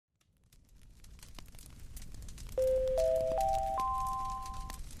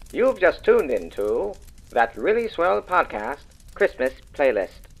You've just tuned into That Really Swell Podcast Christmas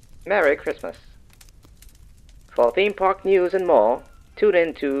Playlist. Merry Christmas. For theme park news and more, tune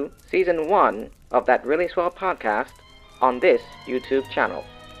in to Season 1 of That Really Swell Podcast on this YouTube channel.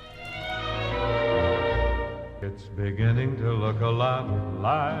 It's beginning to look a lot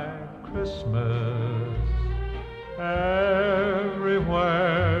like Christmas everywhere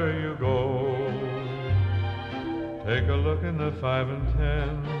you go. Take a look in the 5 and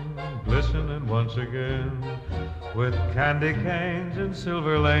 10, glistening once again, with candy canes and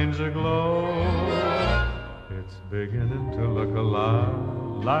silver lanes aglow. It's beginning to look a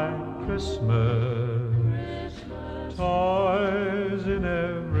lot like Christmas, toys in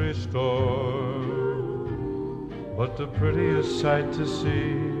every store. But the prettiest sight to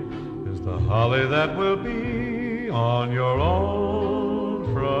see is the holly that will be on your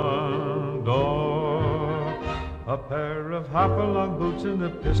own front door. A pair of hop-along boots and a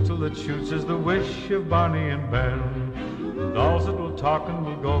pistol that shoots is the wish of Barney and Ben. Dolls that will talk and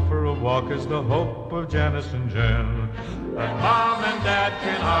will go for a walk is the hope of Janice and Jen. And Mom and Dad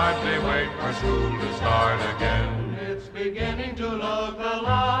can hardly wait for school to start again. It's beginning to look a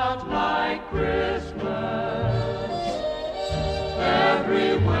lot like Christmas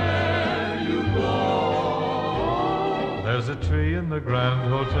everywhere you go. There's a tree in the Grand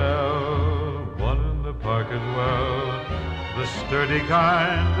Hotel, one in the park as well, the sturdy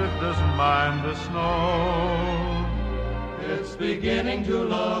kind that doesn't mind the snow. It's beginning to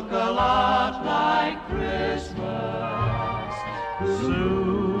look a lot like Christmas.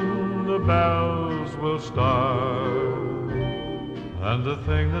 Soon the bells will start, and the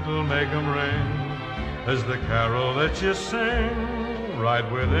thing that'll make them ring is the carol that you sing right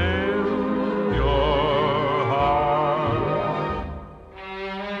within your heart.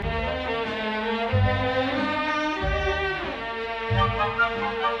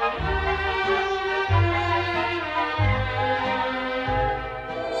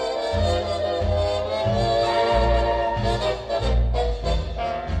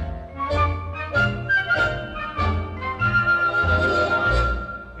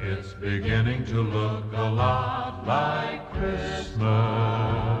 It's beginning to look a lot like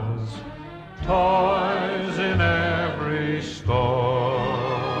Christmas, toys in every store.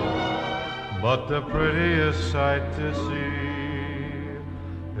 But the prettiest sight to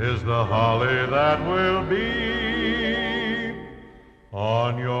see is the holly that will be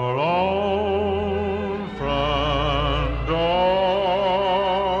on your own front door.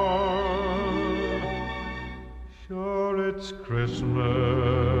 Sure, it's Christmas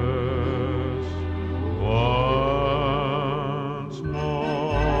once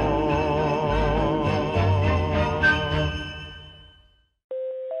more.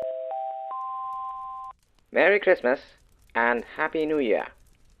 Merry Christmas and Happy New Year.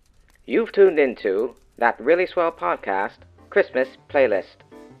 You've tuned into That Really Swell Podcast Christmas Playlist.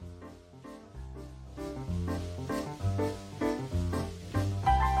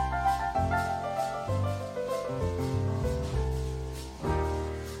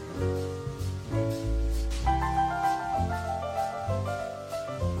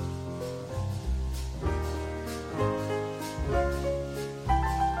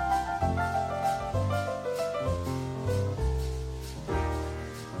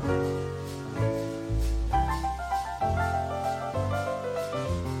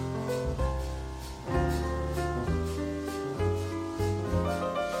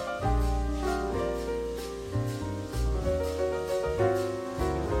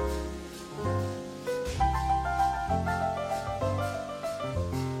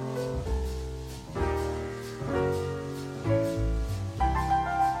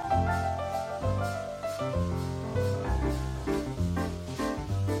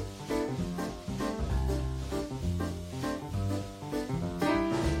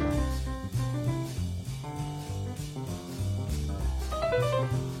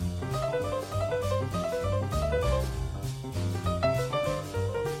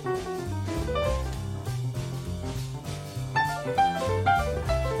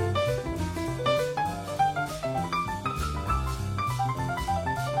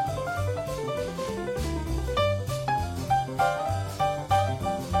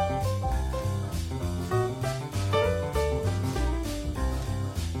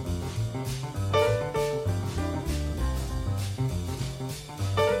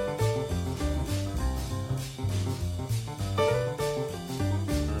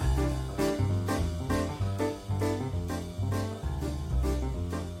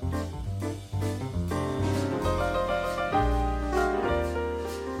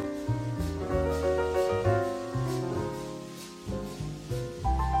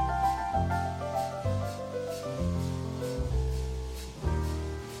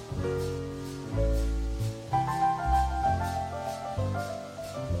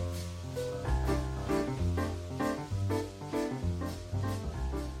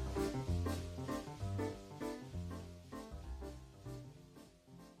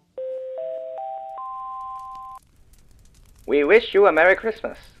 We wish you a Merry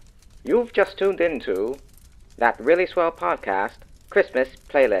Christmas. You've just tuned into That Really Swell Podcast Christmas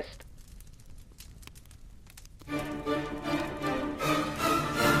Playlist.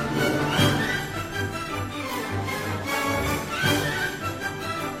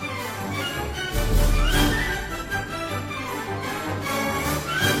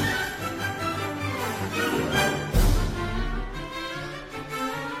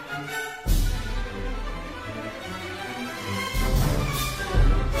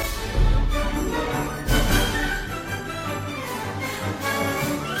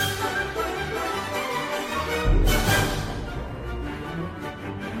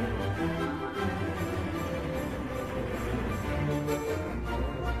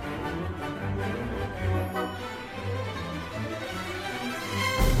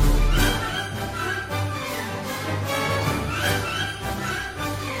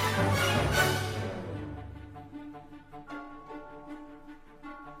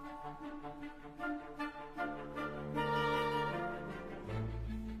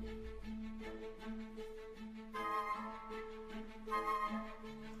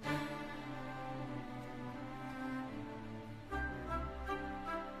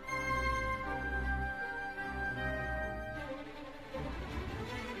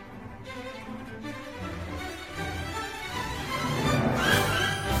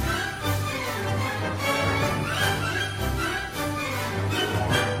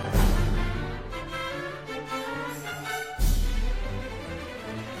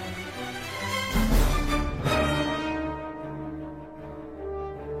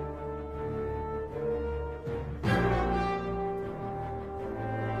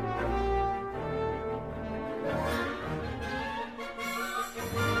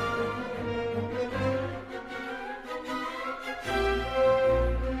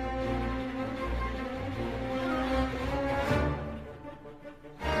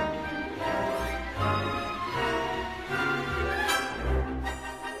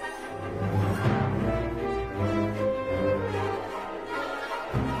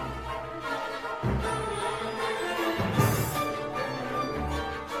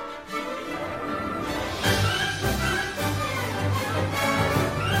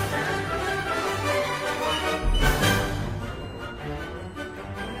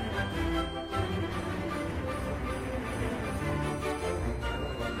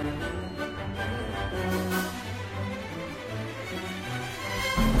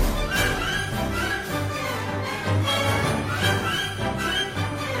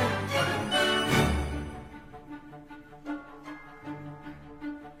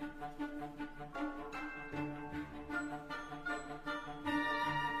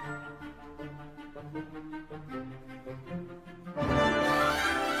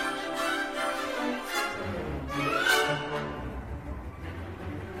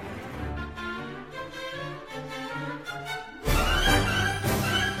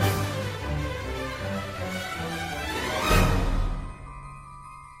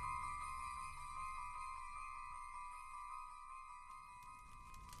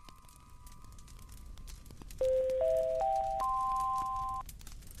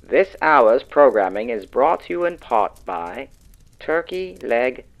 This hour's programming is brought to you in part by Turkey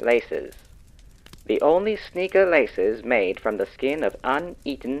Leg Laces, the only sneaker laces made from the skin of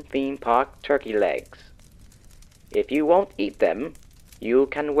uneaten theme park turkey legs. If you won't eat them, you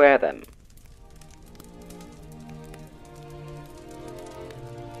can wear them.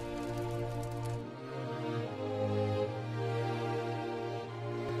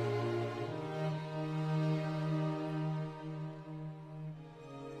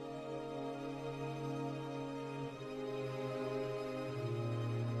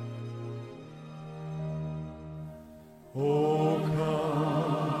 O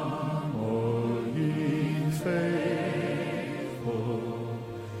come, all ye faithful,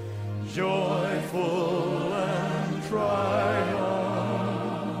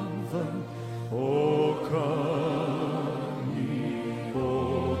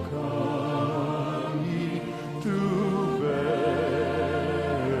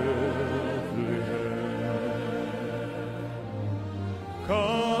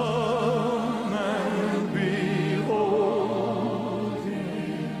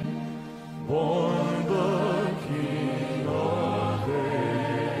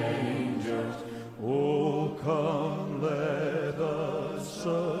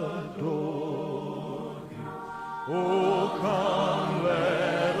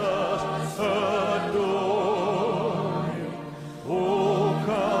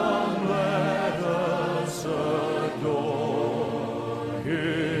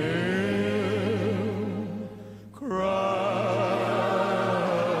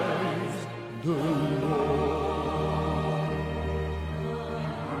 the Lord.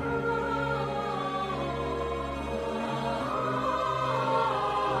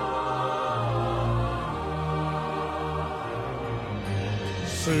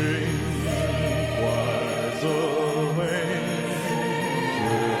 Sing, choirs of angels,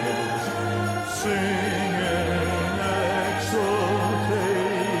 sing in exultation,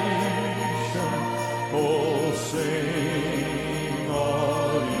 oh, sing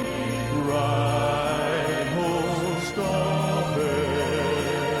all ye bright host of heaven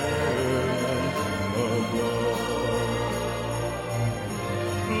above.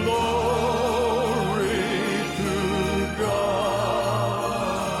 Glory to God.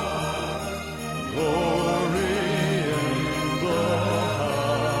 Glory in the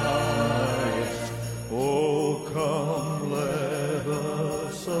highest. Oh, come, let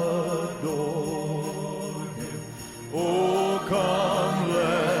us adore Him. Oh, come,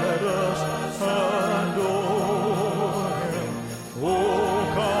 let us adore Him. Oh,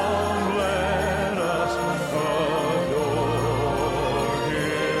 come, let us adore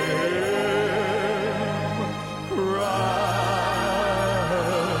Him. Christ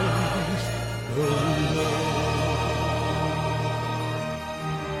the Lord.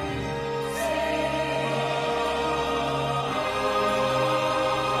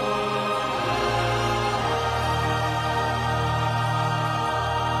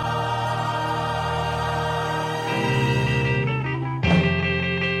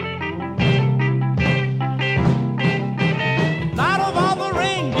 Out of all the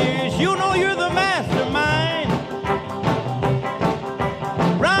reindeers, you know you're the mastermind.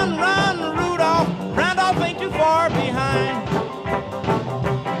 Run, run, Rudolph. Randolph ain't too far behind.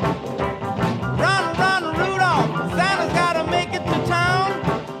 Run, run, Rudolph. Santa's gotta make it to town.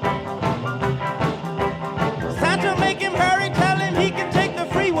 Santa, make him hurry. Tell him he can take the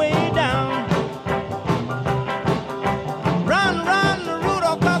freeway down. Run, run,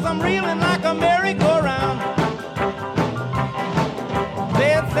 Rudolph, 'cause I'm reeling like a merry-go-round.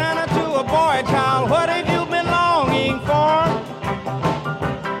 Said Santa to a boy child, what have you been longing for?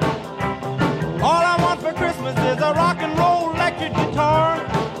 All I want for Christmas is a rock and roll electric guitar.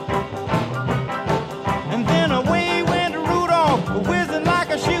 And then away went Rudolph, whizzing like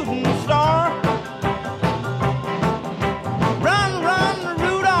a shooting star. Run, run,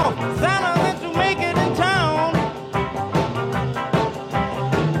 Rudolph, Santa wants to make it in town.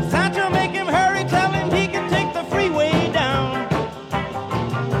 Santa, make him hurry, tell him he can take the freeway down.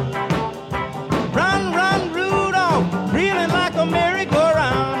 Run, run, Rudolph, reeling like a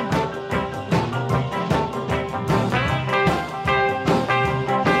merry-go-round.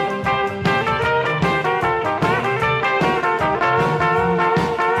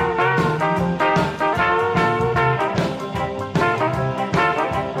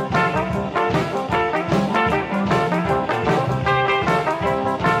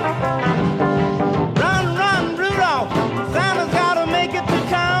 Run, run, Rudolph, Santa's gotta make it to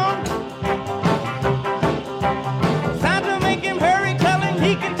town. Santa, make him hurry, tell him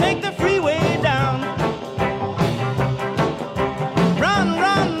he can take the freeway down. Run,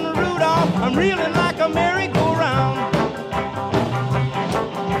 run, Rudolph, I'm reeling like a merry-go-round.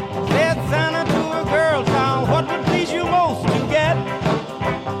 Said Santa to a girl child, what would please you most to get?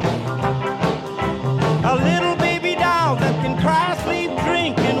 A little baby doll that can cry, sleep,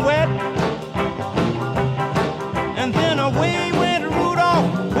 drink, and wet. And then away went Rudolph,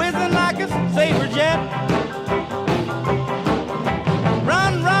 whizzing like a saber jet.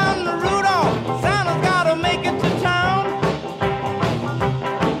 Run, run, Rudolph, Santa's gotta make it to town.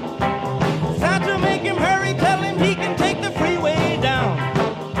 Santa, make him hurry, tell him he can take the freeway down.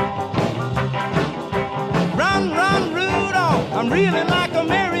 Run, run, Rudolph, I'm reeling like a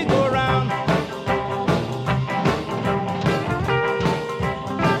merry-go-round.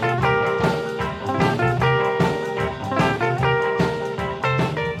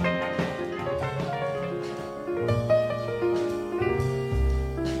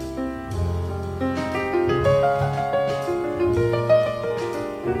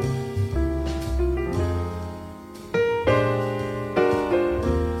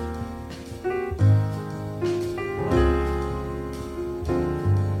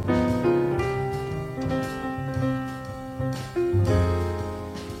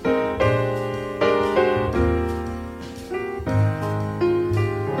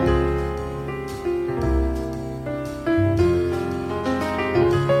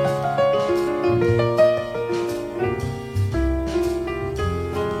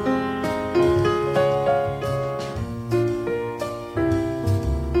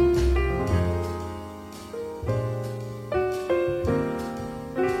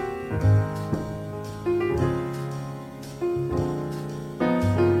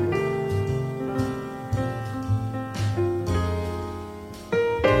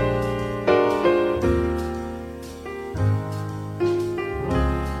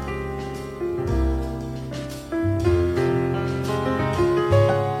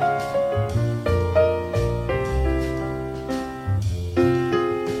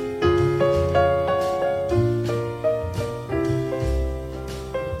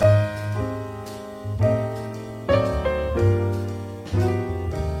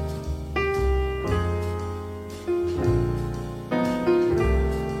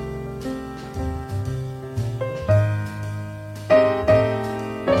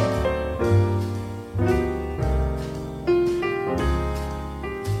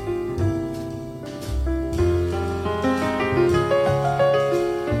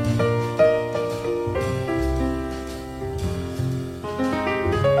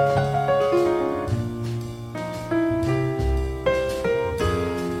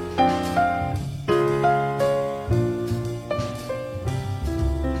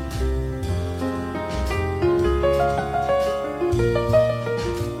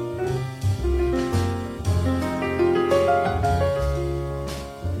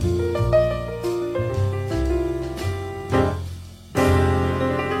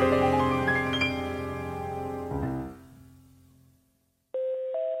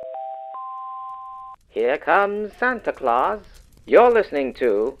 Here comes Santa Claus. You're listening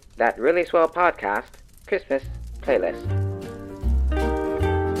to That Really Swell Podcast Christmas Playlist.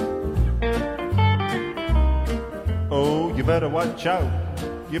 Oh, you better watch out.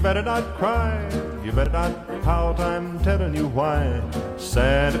 You better not cry. You better not pout. I'm telling you why.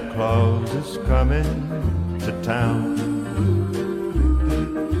 Santa Claus is coming to town.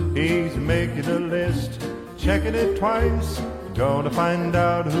 He's making a list, checking it twice. Gonna find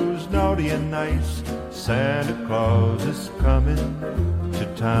out who's naughty and nice. Santa Claus is coming to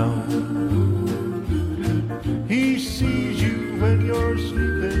town. He sees you when you're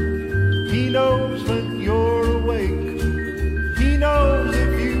sleeping. He knows when you're awake. He knows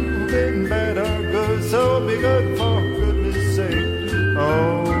if you've been bad or good. So be good for goodness sake.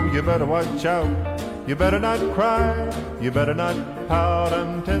 Oh, you better watch out. You better not cry. You better not pout.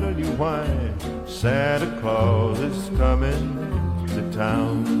 I'm telling you why. Santa Claus is coming to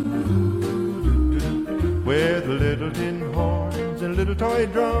town. With little tin horns and little toy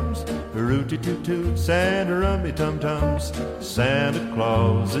drums, rooty-toot-toots and rummy-tum-tums, Santa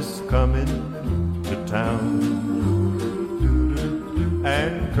Claus is coming to town.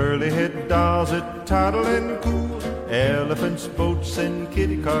 And curly-head dolls that toddle and cool, elephants, boats, and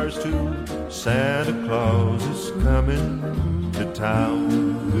kitty cars too, Santa Claus is coming to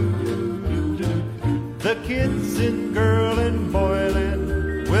town. The kids in girl and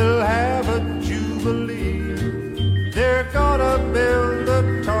boyland will have a jubilee. They're gonna build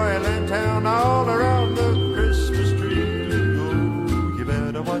a toyland town all around the Christmas tree. Oh, you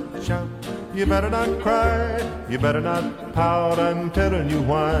better watch out. You better not cry. You better not pout. I'm telling you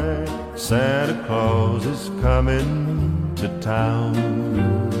why. Santa Claus is coming to town.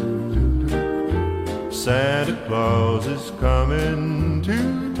 Santa Claus is coming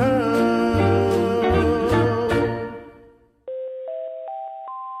to town.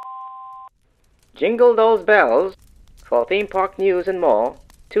 Jingle those bells. For theme park news and more,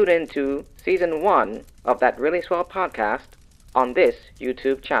 tune in to Season 1 of That Really Swell Podcast on this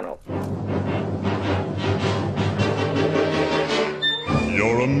YouTube channel.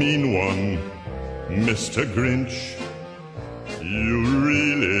 You're a mean one, Mr. Grinch. You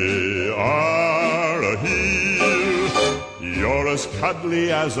really are a heel. You're as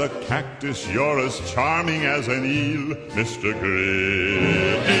cuddly as a cactus. You're as charming as an eel, Mr.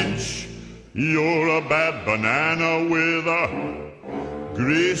 Grinch. You're a bad banana with a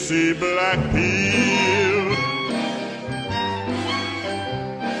greasy black peel.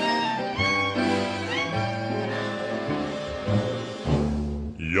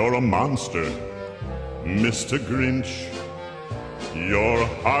 You're a monster, Mr. Grinch. Your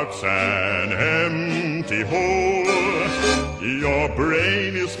heart's an empty hole. Your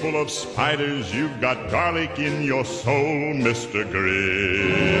brain is full of spiders. You've got garlic in your soul, Mr.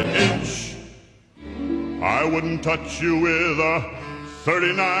 Grinch. I wouldn't touch you with a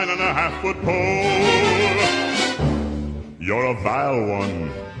 39.5-foot pole. You're a vile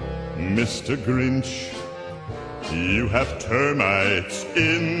one, Mr. Grinch. You have termites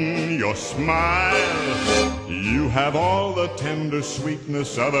in your smile. You have all the tender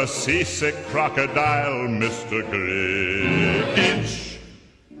sweetness of a seasick crocodile, Mr. Grinch.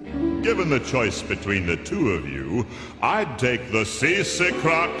 Given the choice between the two of you, I'd take the seasick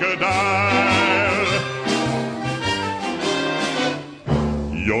crocodile.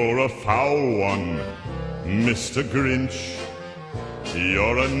 You're a foul one, Mr. Grinch.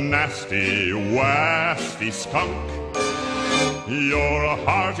 You're a nasty, wasty skunk. Your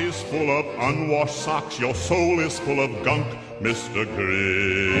heart is full of unwashed socks. Your soul is full of gunk, Mr.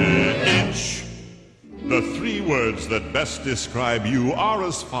 Grinch. The three words that best describe you are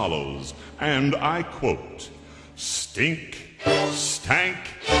as follows, and I quote: stink, stank,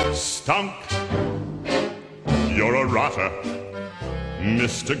 stunk. You're a rotter,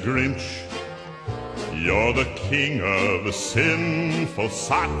 Mr. Grinch. You're the king of sinful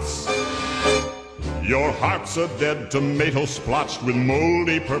sots. Your heart's a dead tomato splotched with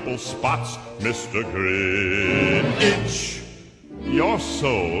moldy purple spots, Mr. Grinch. Your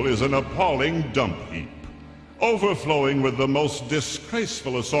soul is an appalling dump heap. overflowing with the most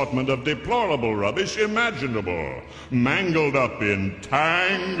disgraceful assortment of deplorable rubbish imaginable, mangled up in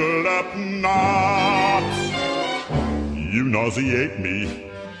tangled up knots. You nauseate me,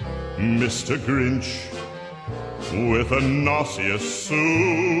 Mr. Grinch, with a nauseous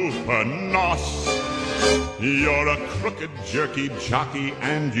super nos. You're a crooked, jerky jockey,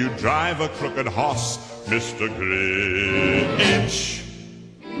 and you drive a crooked hoss, Mr. Grinch.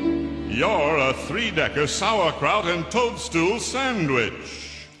 You're a three-decker sauerkraut and toadstool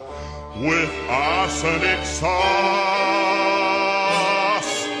sandwich with arsenic sauce.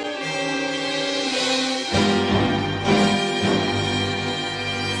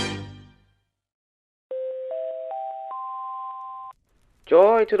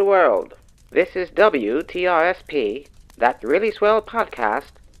 Joy to the world. This is WTRSP, That Really Swell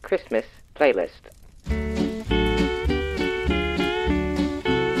Podcast, Christmas Playlist.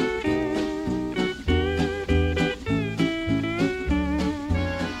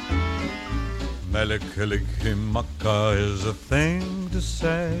 Melikilikimaka is a thing to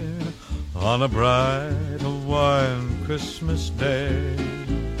say on a bright Hawaiian Christmas day.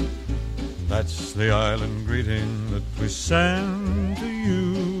 That's the island greeting that we send to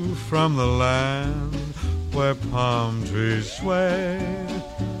you from the land where palm trees sway.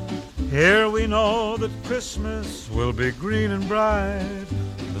 Here we know that Christmas will be green and bright,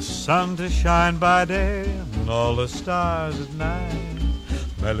 the sun to shine by day and all the stars at night.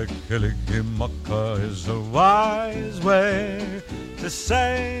 Melikilikimaka is a wise way to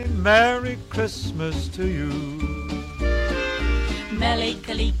say Merry Christmas to you.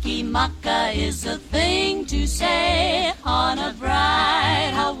 Melikilikimaka is a thing to say on a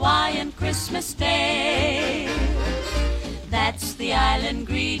bright Hawaiian Christmas day. That's the island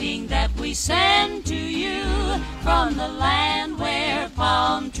greeting that we send to you from the land where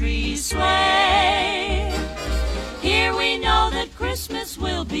palm trees sway. Here we know that Christmas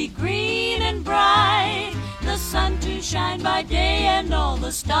will be green and bright, the sun to shine by day and all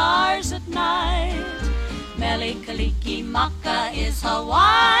the stars at night. Melikilikimaka is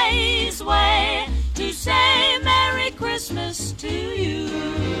Hawaii's way to say Merry Christmas to you.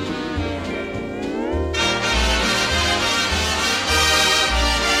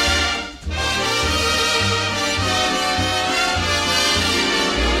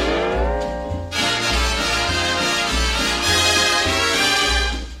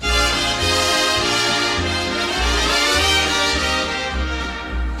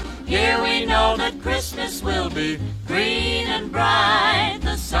 Christmas will be green and bright,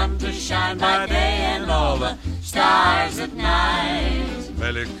 the sun to shine by day and all the stars at night.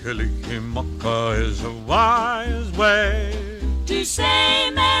 Melikilikimaka is a wise way to say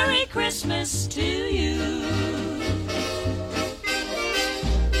Merry Christmas to you.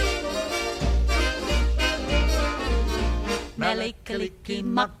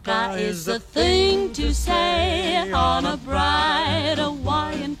 Melikilikimaka is a thing to say on a bright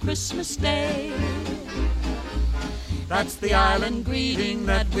Hawaiian Christmas day. That's the island greeting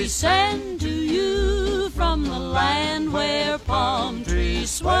that we send to you from the land where palm trees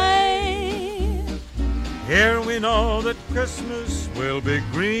sway. Here we know that Christmas will be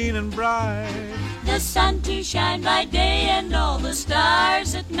green and bright, the sun to shine by day and all the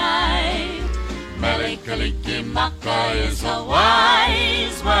stars at night. Melikilikimaka is a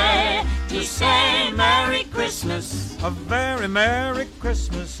wise way to say Merry Christmas. A very Merry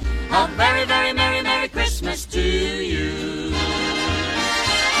Christmas. A very, very Merry, Merry Christmas to you.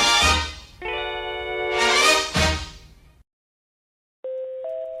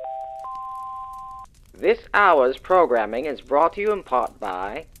 This hour's programming is brought to you in part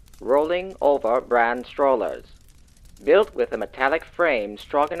by Rolling Over brand strollers. Built with a metallic frame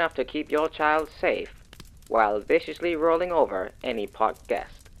strong enough to keep your child safe while viciously rolling over any parked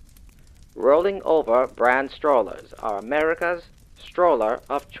guest. Rolling Over brand strollers are America's stroller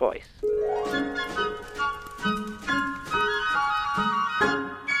of choice.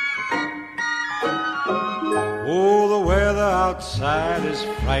 Oh, the weather outside is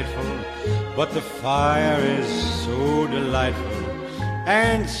frightful, but the fire is so delightful.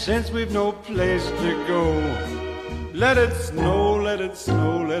 And since we've no place to go, let it snow, let it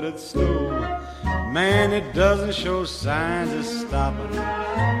snow, let it snow. Man, it doesn't show signs of stopping,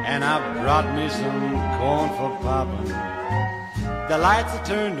 and I brought me some corn for popping. The lights are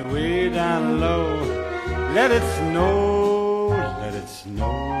turned way down low. Let it snow, let it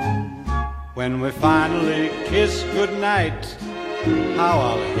snow. When we finally kiss goodnight, how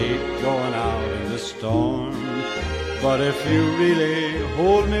I'll hate going out in the storm. But if you really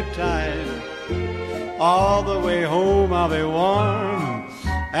hold me tight, all the way home I'll be warm,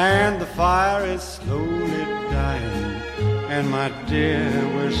 and the fire is slowly dying. And my dear,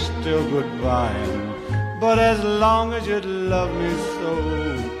 we're still goodbying. But as long as you love me so,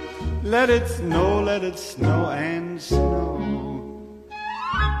 let it snow and snow.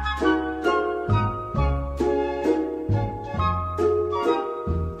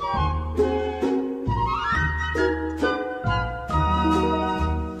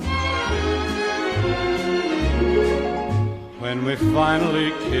 When we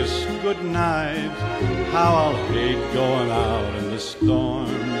finally kiss goodnight, how I'll hate going out in the storm.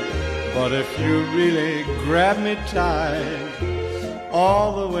 But if you really grab me tight,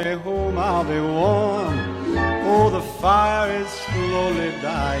 all the way home I'll be warm. Oh, the fire is slowly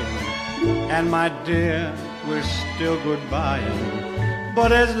dying, and my dear, we're still goodbying.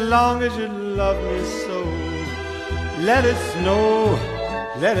 But as long as you love me so, let it snow,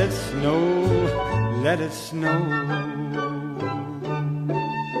 let it snow, let it snow.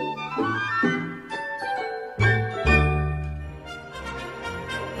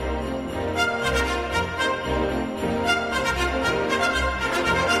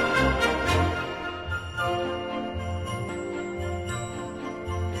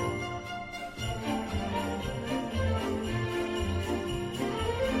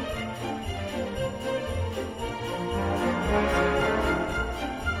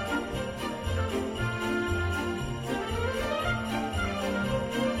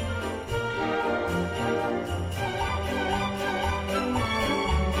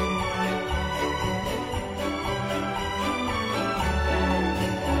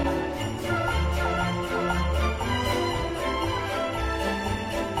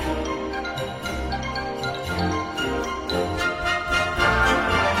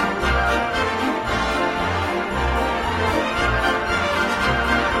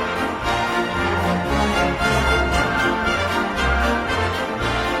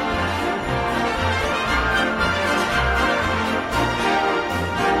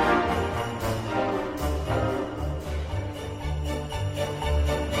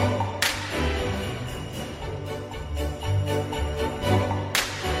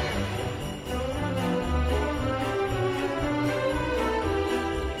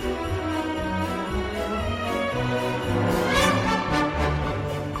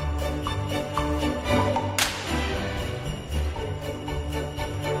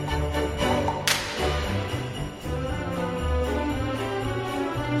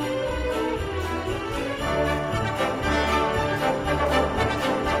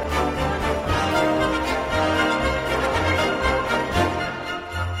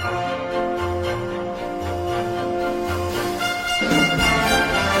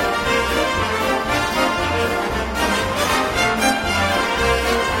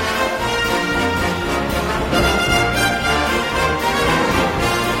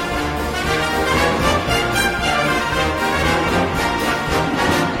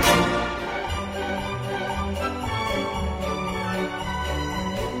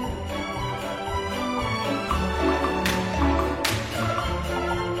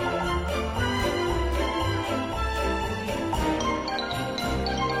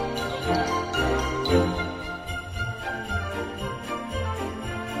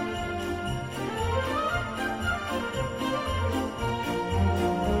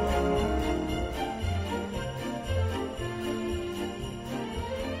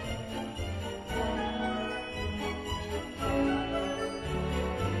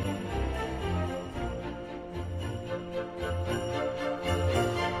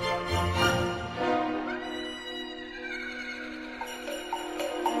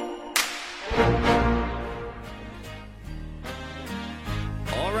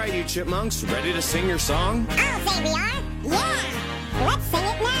 Chipmunks, ready to sing your song? I'll say we are. Yeah! Let's sing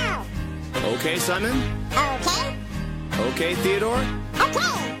it now. Okay, Simon? Okay. Okay, Theodore?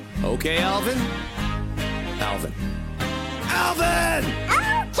 Okay. Okay, Alvin? Alvin. Alvin! Okay!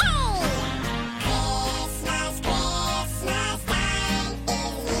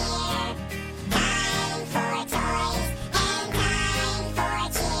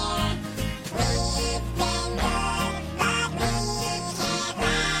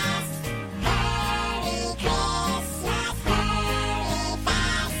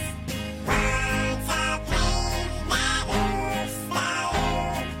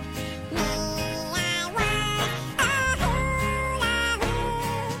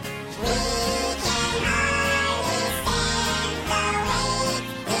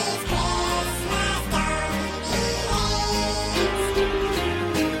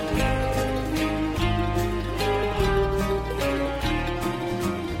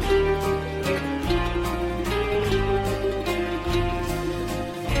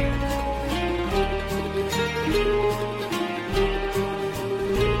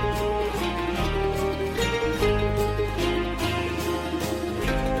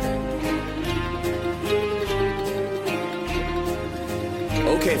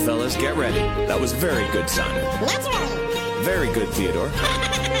 Okay, fellas, get ready. That was very good, Simon. Naturally. Very good, Theodore.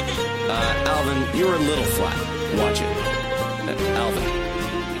 Alvin, you're a little flat. Watch it. Alvin.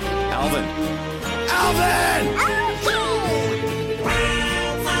 Alvin. Alvin! Okay.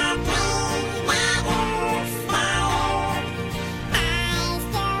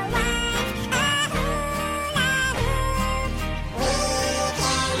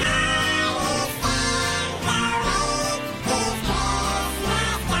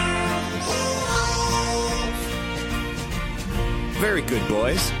 Very good,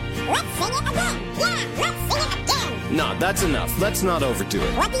 boys. Let's sing it again. Yeah, let's sing it again. No, that's enough. Let's not overdo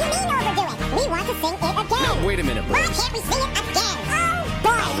it. What do you mean overdo it? We want to sing it again. Now, wait a minute, Why boys. can't we sing it again? Oh,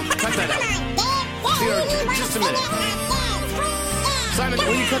 boy. Cut that out. Come on, Dave. Theo, we want just to a minute. sing it again. Yeah. Simon,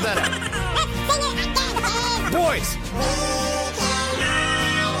 will you cut that out? Let's sing it again, Dave. Boys!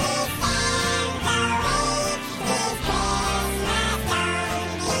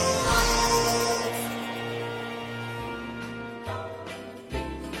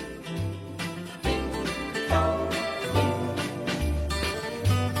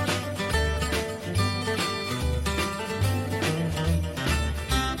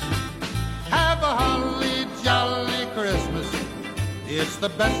 Have a holly jolly Christmas. It's the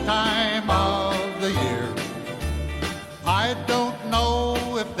best time of the year. I don't know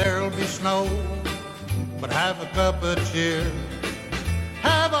if there'll be snow, but have a cup of cheer.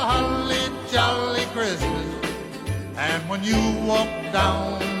 Have a holly jolly Christmas. And when you walk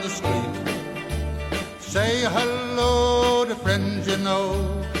down the street, say hello to friends you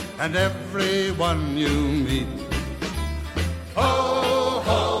know and everyone you meet. Ho,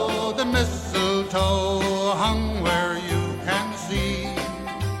 ho, the mistletoe hung where you can see.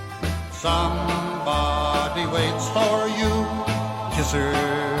 Somebody waits for you, kiss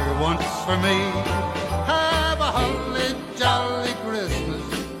her once for me. Have a holly jolly Christmas,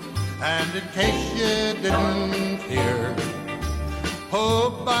 and in case you didn't hear,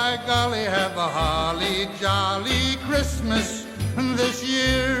 oh, by golly, have a holly jolly Christmas this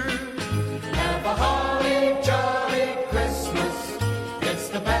year. Have a holly jolly Christmas. It's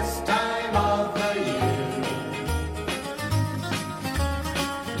the best time of the year.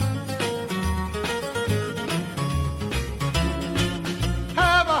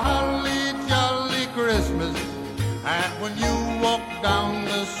 Have a holly jolly Christmas. And when you walk down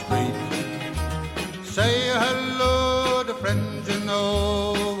the street, say hello to friends you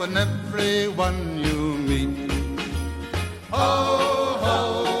know and everyone you meet. Ho,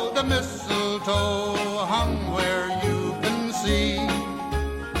 ho, the mistletoe hung where you can see.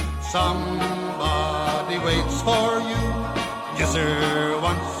 Somebody waits for you, kiss her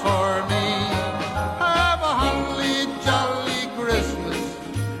once for me. Have a holly jolly Christmas,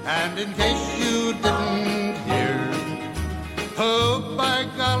 and in case you didn't hear, oh, by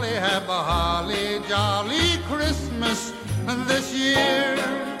golly, have a holly jolly Christmas this year.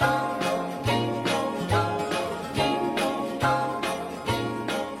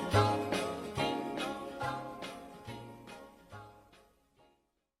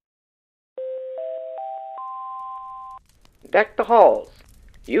 Deck the halls.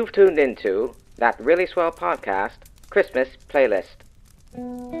 You've tuned into That Really Swell Podcast Christmas Playlist.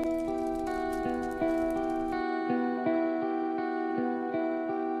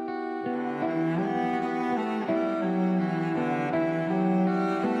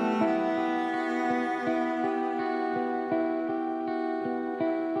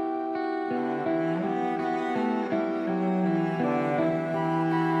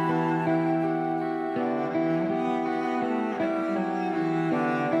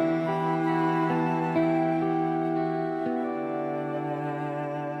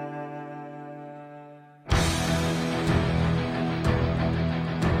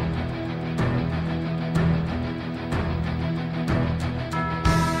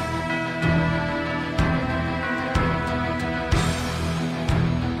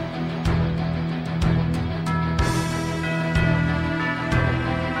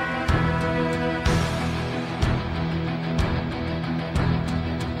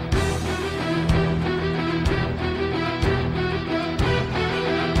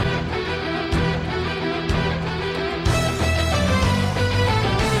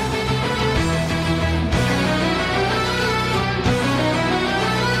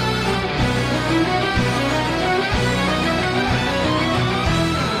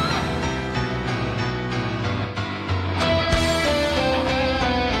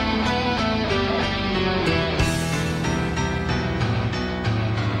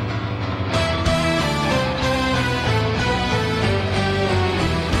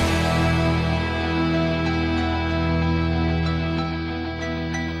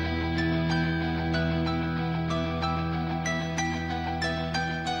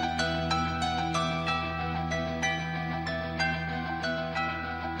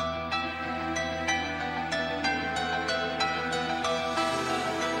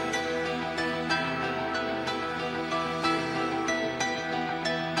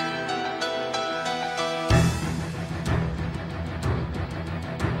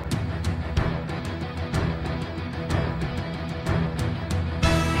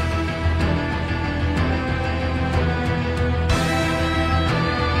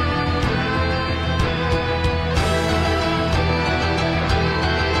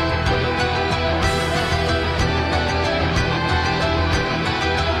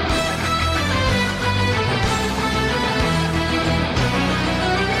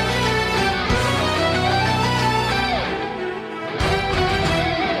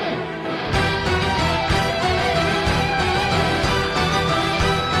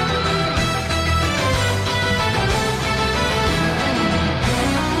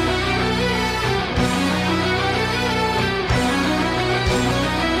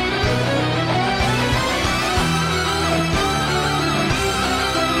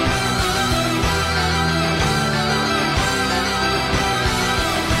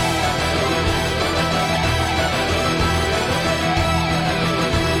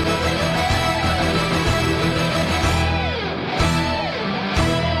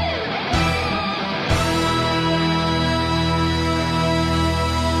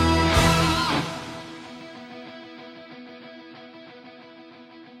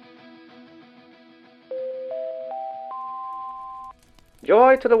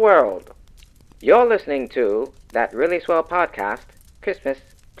 Joy to the world. You're listening to That Really Swell Podcast Christmas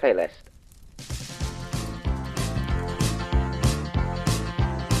Playlist.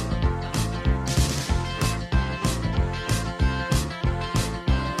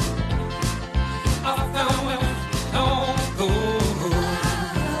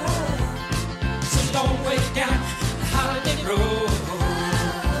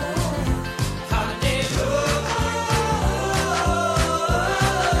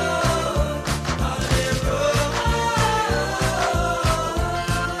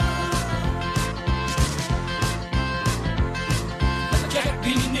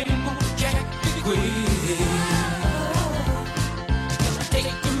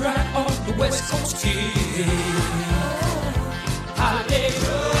 West Coast kid. Holiday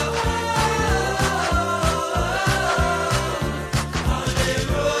road. Holiday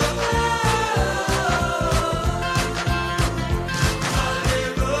road.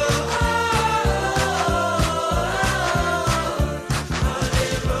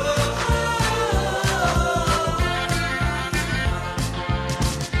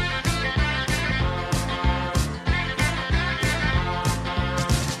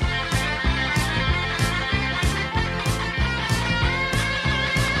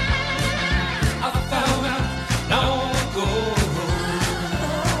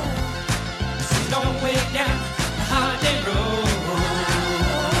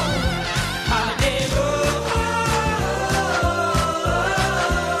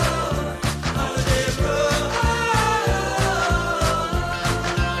 Holiday road.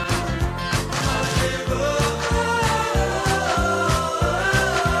 Holiday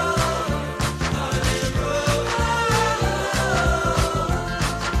road.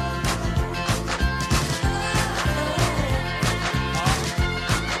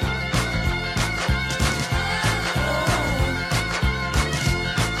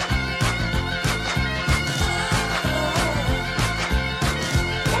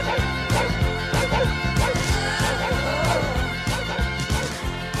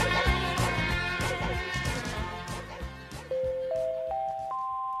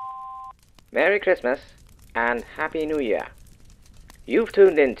 Merry Christmas and Happy New Year. You've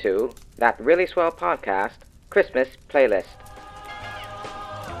tuned into That Really Swell Podcast Christmas Playlist.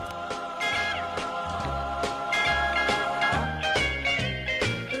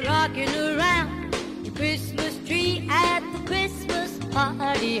 Rocking around the Christmas tree at the Christmas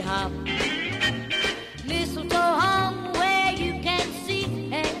party hop. Mistletoe hung where you can see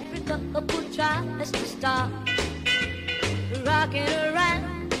every couple tries to stop. Rocking around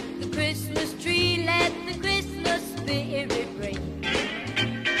the Christmas tree, let the Christmas spirit ring.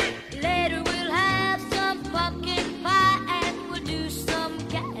 Later we'll have some pumpkin pie and we'll do some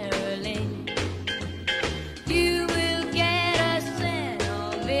caroling. You will get a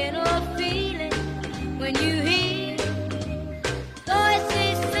sentimental feeling when you hear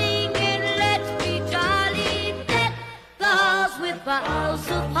voices singing, let's be jolly, deck the halls with boughs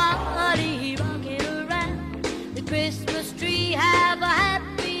of holly. Rocking around the Christmas tree, have a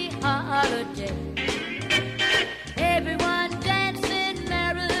happy holiday. Everyone dancing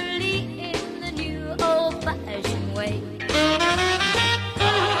merrily in the new old-fashioned way.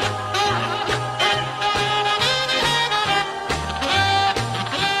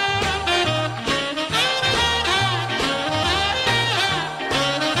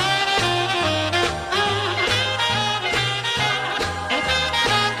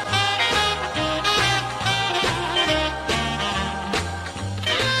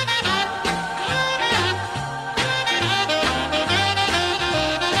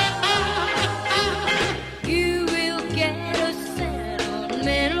 You will get a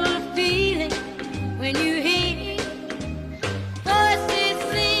sentimental feeling when you hear voices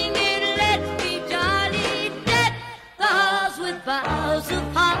singing, let's be jolly, deck the halls with boughs of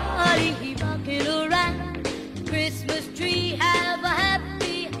holly. Rocking around the Christmas tree, have a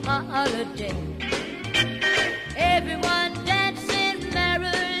happy holiday. Everyone dancing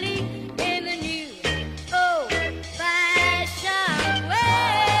merrily in the new old-fashioned way.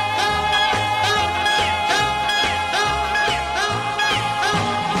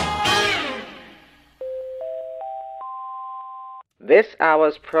 This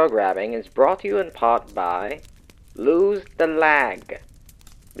hour's programming is brought to you in part by Lose the Lag,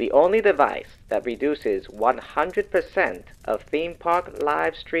 the only device that reduces 100% of theme park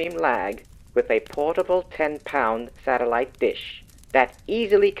live stream lag with a portable 10-pound satellite dish that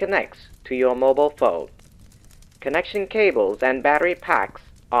easily connects to your mobile phone. Connection cables and battery packs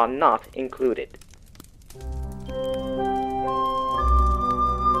are not included.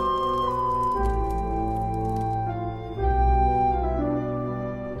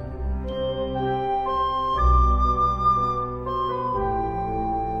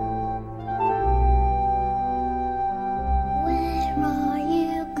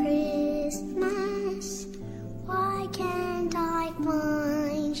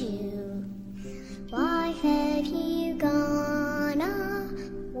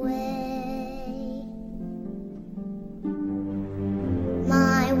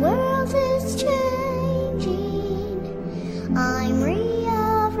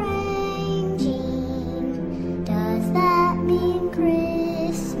 rearranging. Does that mean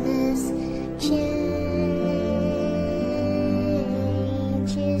Christmas changes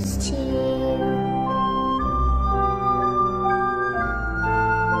too?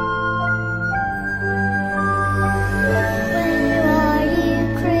 Where are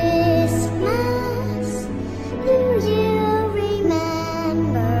you, Christmas? Do you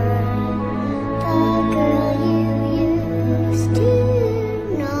remember the girl you used to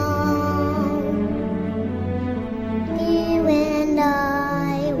know? You and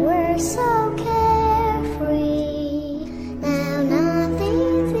I were so carefree. Now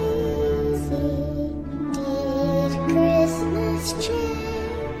nothing's easy. Did Christmas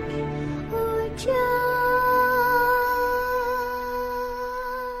change or just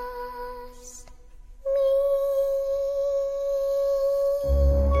me?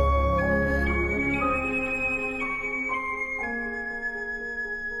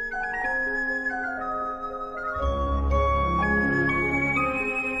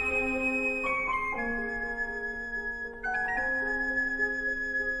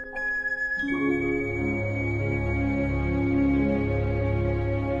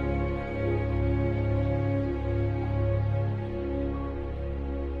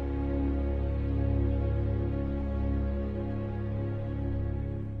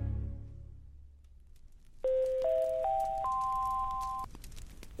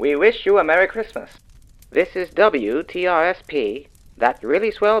 We wish you a Merry Christmas. This is WTRSP, That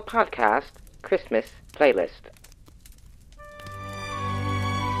Really Swell Podcast, Christmas Playlist.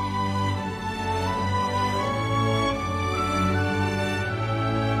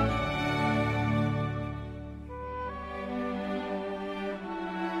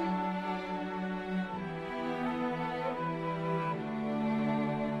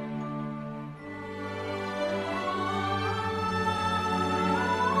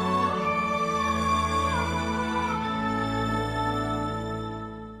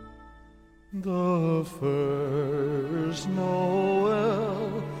 The first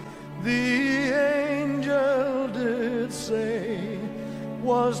Noel, the angel did say,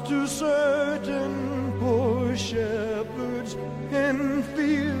 was to certain poor shepherds in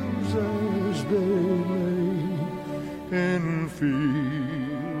fields as they lay, in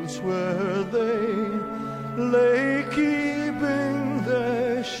fields where they lay keeping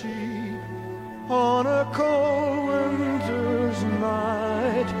their sheep on a cold winter's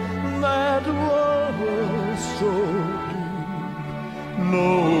night that was so deep.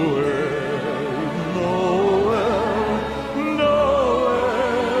 Noel, Noel, Noel,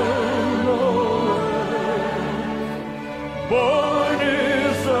 Noel. Born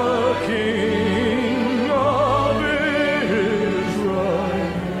is the King of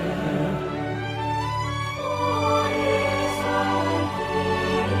Israel. Born is the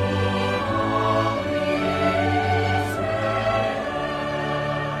King of Israel.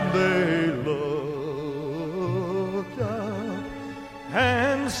 They looked up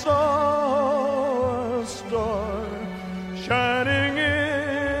and saw a star shining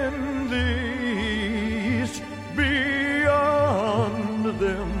in the east beyond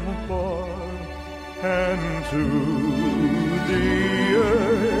them far, and to the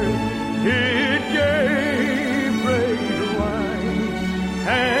earth it gave great light,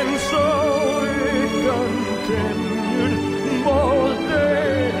 and so it continued both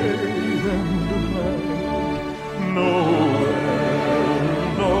day and night. Noel,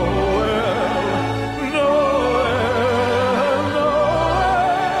 Noel.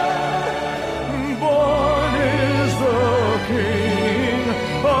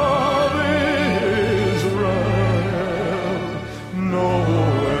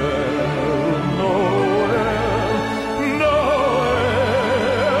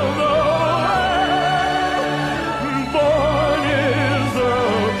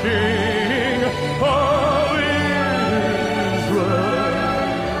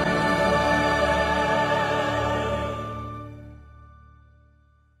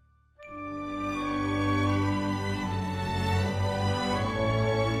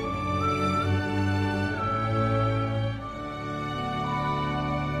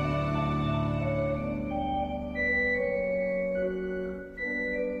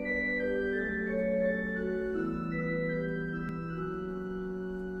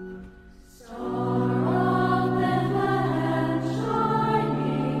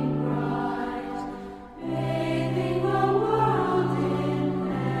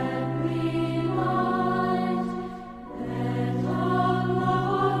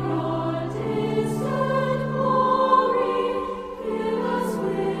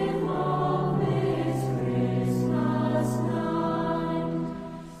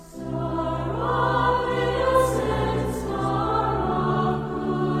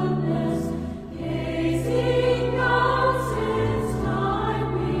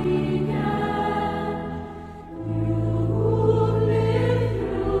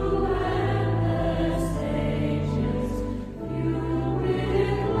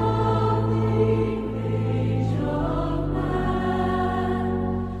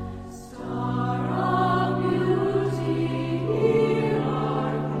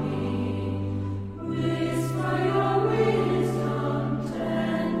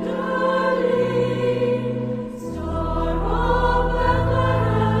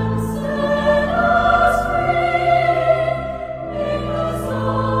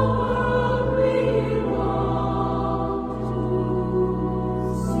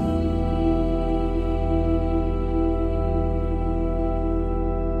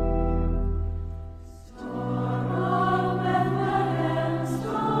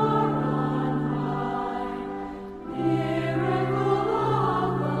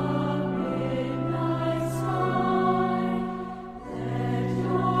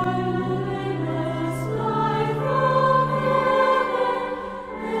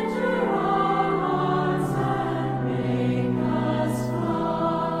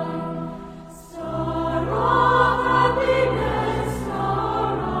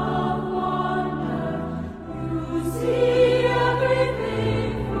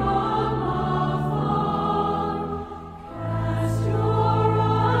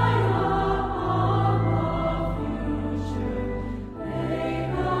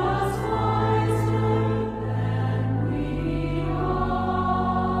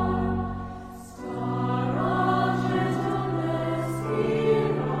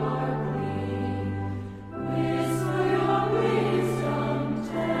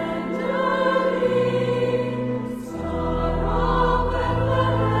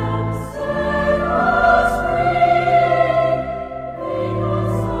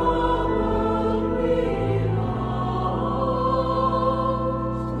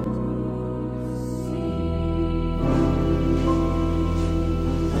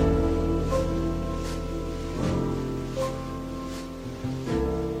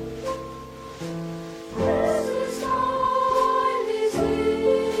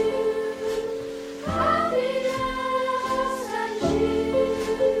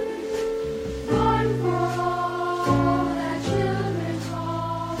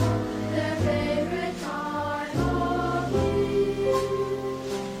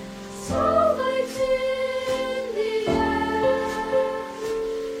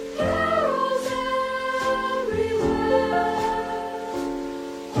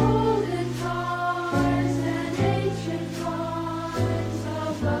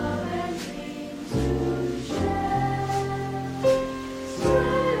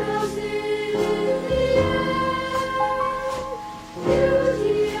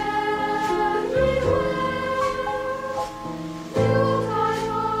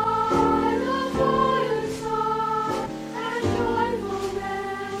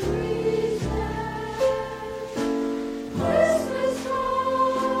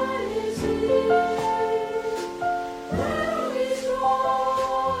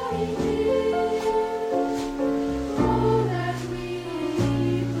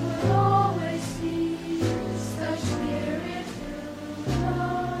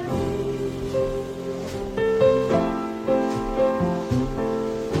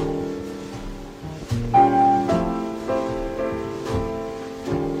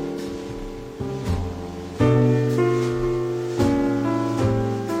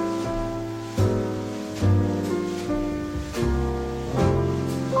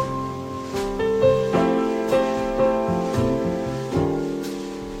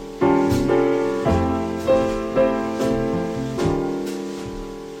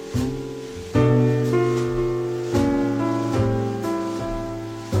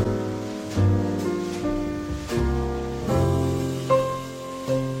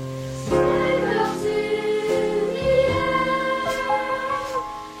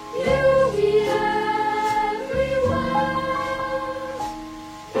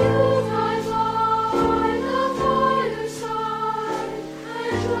 Yuletide by the fireside,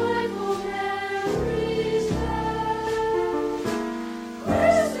 and joyful memories there.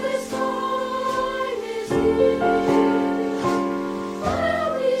 Christmas time is here,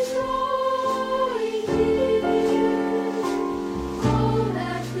 families drawing near. Oh,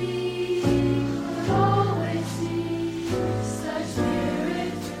 that we could always see such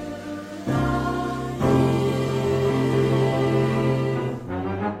spirit through the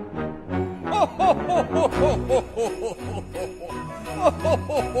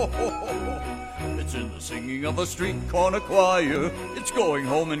It's in the singing of a street corner choir. It's going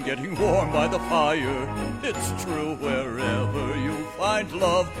home and getting warm by the fire. It's true wherever you find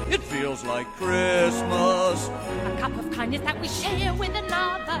love, it feels like Christmas. A cup of kindness that we share with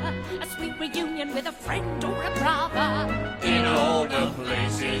another, a sweet reunion with a friend or a brother. In all the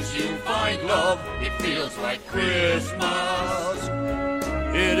places you find love, it feels like Christmas.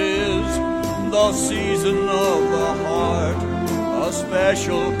 It is the season of the heart, a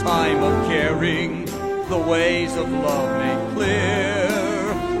special time of caring, the ways of love made clear.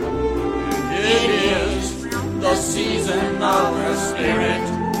 It is the season of the spirit,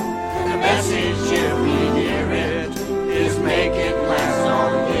 the message if we hear it is make it last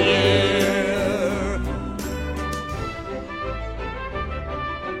all year.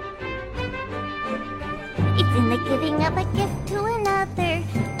 It's in the giving of a gift to another,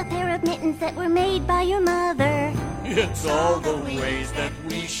 a pair of mittens that were made by your mother. It's all the ways that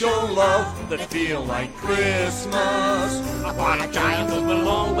we show love that feel like Christmas. Upon a childhood we'll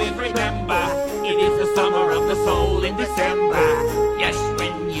always remember, it is the summer of the soul in December. Yes,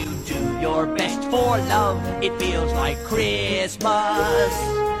 when you do your best for love, it feels like Christmas.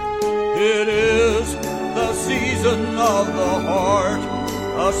 It is the season of the heart,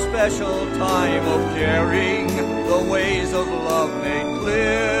 a special time of caring, the ways of love made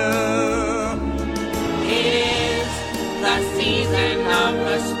clear. It is the season of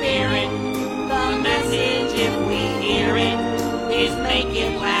the spirit, the message if we hear it is make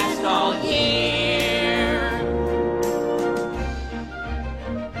it last all year.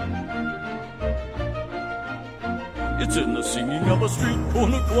 It's in the singing of a street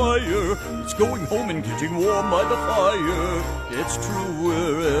corner choir. It's going home and getting warm by the fire. It's true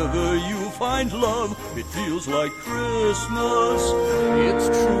wherever you find love, it feels like Christmas. It's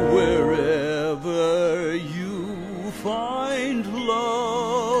true wherever you find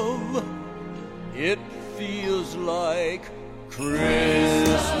love, it feels like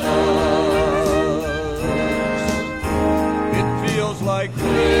Christmas. It feels like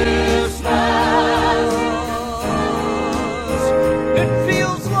Christmas. It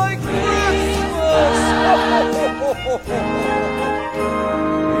feels like Christmas.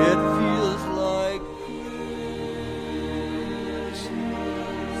 It feels like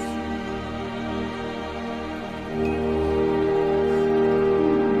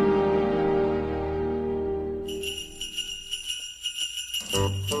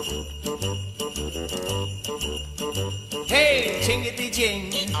Hey,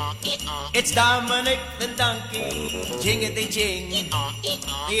 jingity-jing, it's Dominic the donkey. Jingity-jing,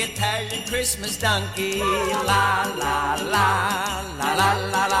 the Italian Christmas donkey. La la la la la la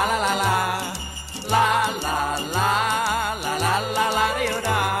la la la la la la la la la la la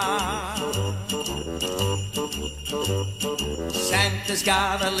la. Santa's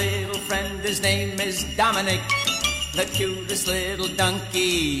got a little friend, his name is Dominic, the cutest little donkey.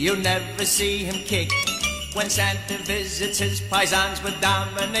 You'll never see him kick. When Santa visits his paisans with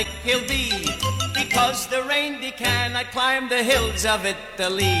Dominic, he'll be, because the reindeer cannot climb the hills of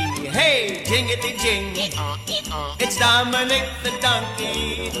Italy. Hey, jingity-jing, it's Dominic the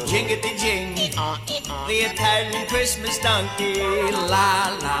donkey. Jingity-jing, the Italian Christmas donkey. La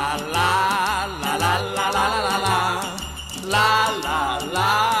la la la la la la la la la la la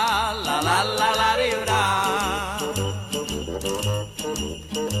la la la la la.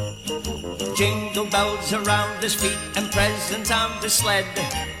 Jingle bells around his feet and presents on the sled.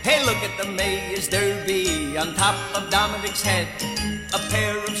 Hey, look at the Mayor's Derby on top of Dominic's head. A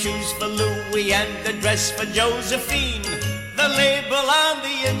pair of shoes for Louis and a dress for Josephine. The label on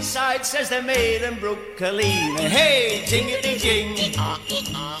the inside says they're made in Brooklyn. Hey, jingity-jing,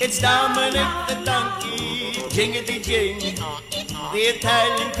 it's Dominic the donkey. Jingity-jing, the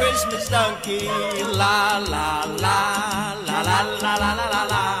Italian Christmas donkey. La la la la la la la la la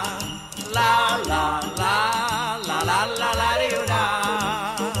la. La la la la la la la da.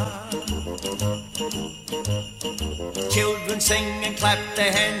 Children sing and clap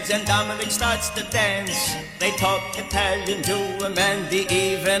their hands and Dominic starts to dance. They talk Italian to him and he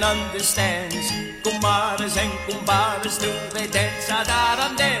even understands. Kumaras and kumbaras do they dance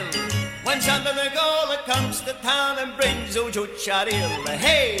a-da-dum-dance. When Santa Nicola comes to town and brings Ojo Charilla,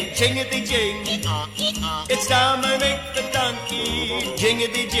 hey, jingity jing, it's Dominic the donkey,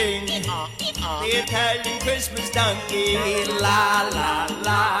 jingity jing, the Italian Christmas donkey, la la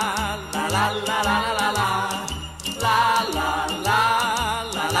la la la la la la la la la la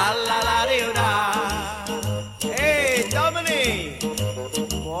la la la la. Hey, Dominic,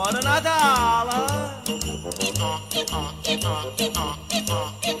 buona Natale.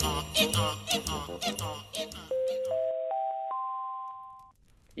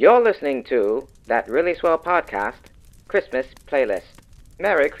 You're listening to That Really Swell Podcast Christmas Playlist.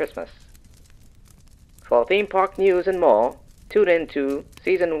 Merry Christmas. For theme park news and more, tune in to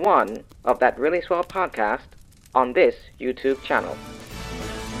Season 1 of That Really Swell Podcast on this YouTube channel.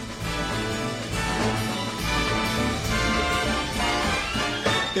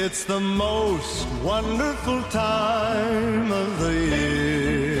 It's the most wonderful time of the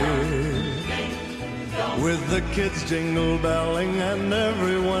year, with the kids jingle belling and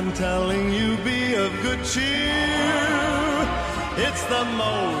everyone telling you be of good cheer. It's the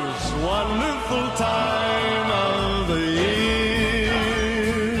most wonderful time of the year.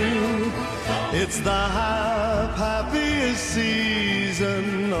 It's the happiest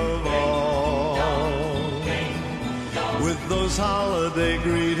season of all, with those holiday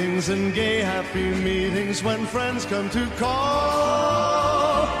greetings and gay happy meetings when friends come to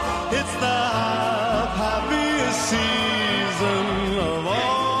call. It's the happiest season of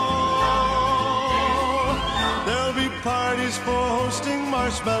all. There'll be parties for hosting,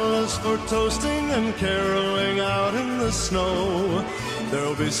 marshmallows for toasting, and caroling out in the snow.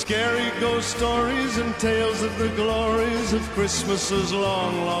 There'll be scary ghost stories and tales of the glories of Christmases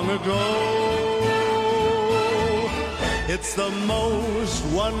long, long ago. It's the most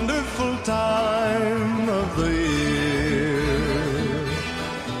wonderful time of the year.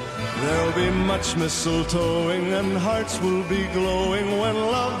 There'll be much mistletoeing and hearts will be glowing when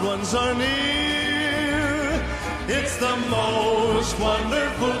loved ones are near. It's the most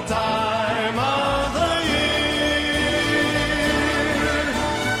wonderful time of the year.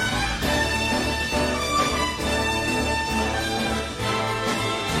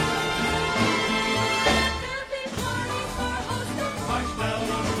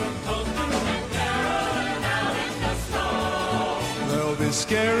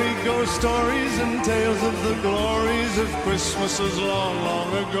 Scary ghost stories and tales of the glories of Christmases long,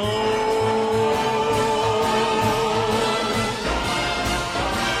 long ago.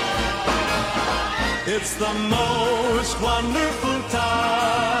 It's the most wonderful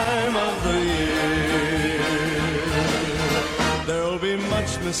time of the year. There'll be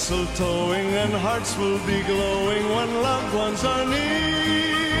much mistletoeing and hearts will be glowing when loved ones are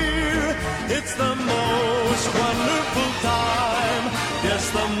near. It's the most wonderful time.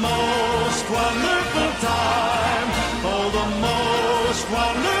 Yes, the most wonderful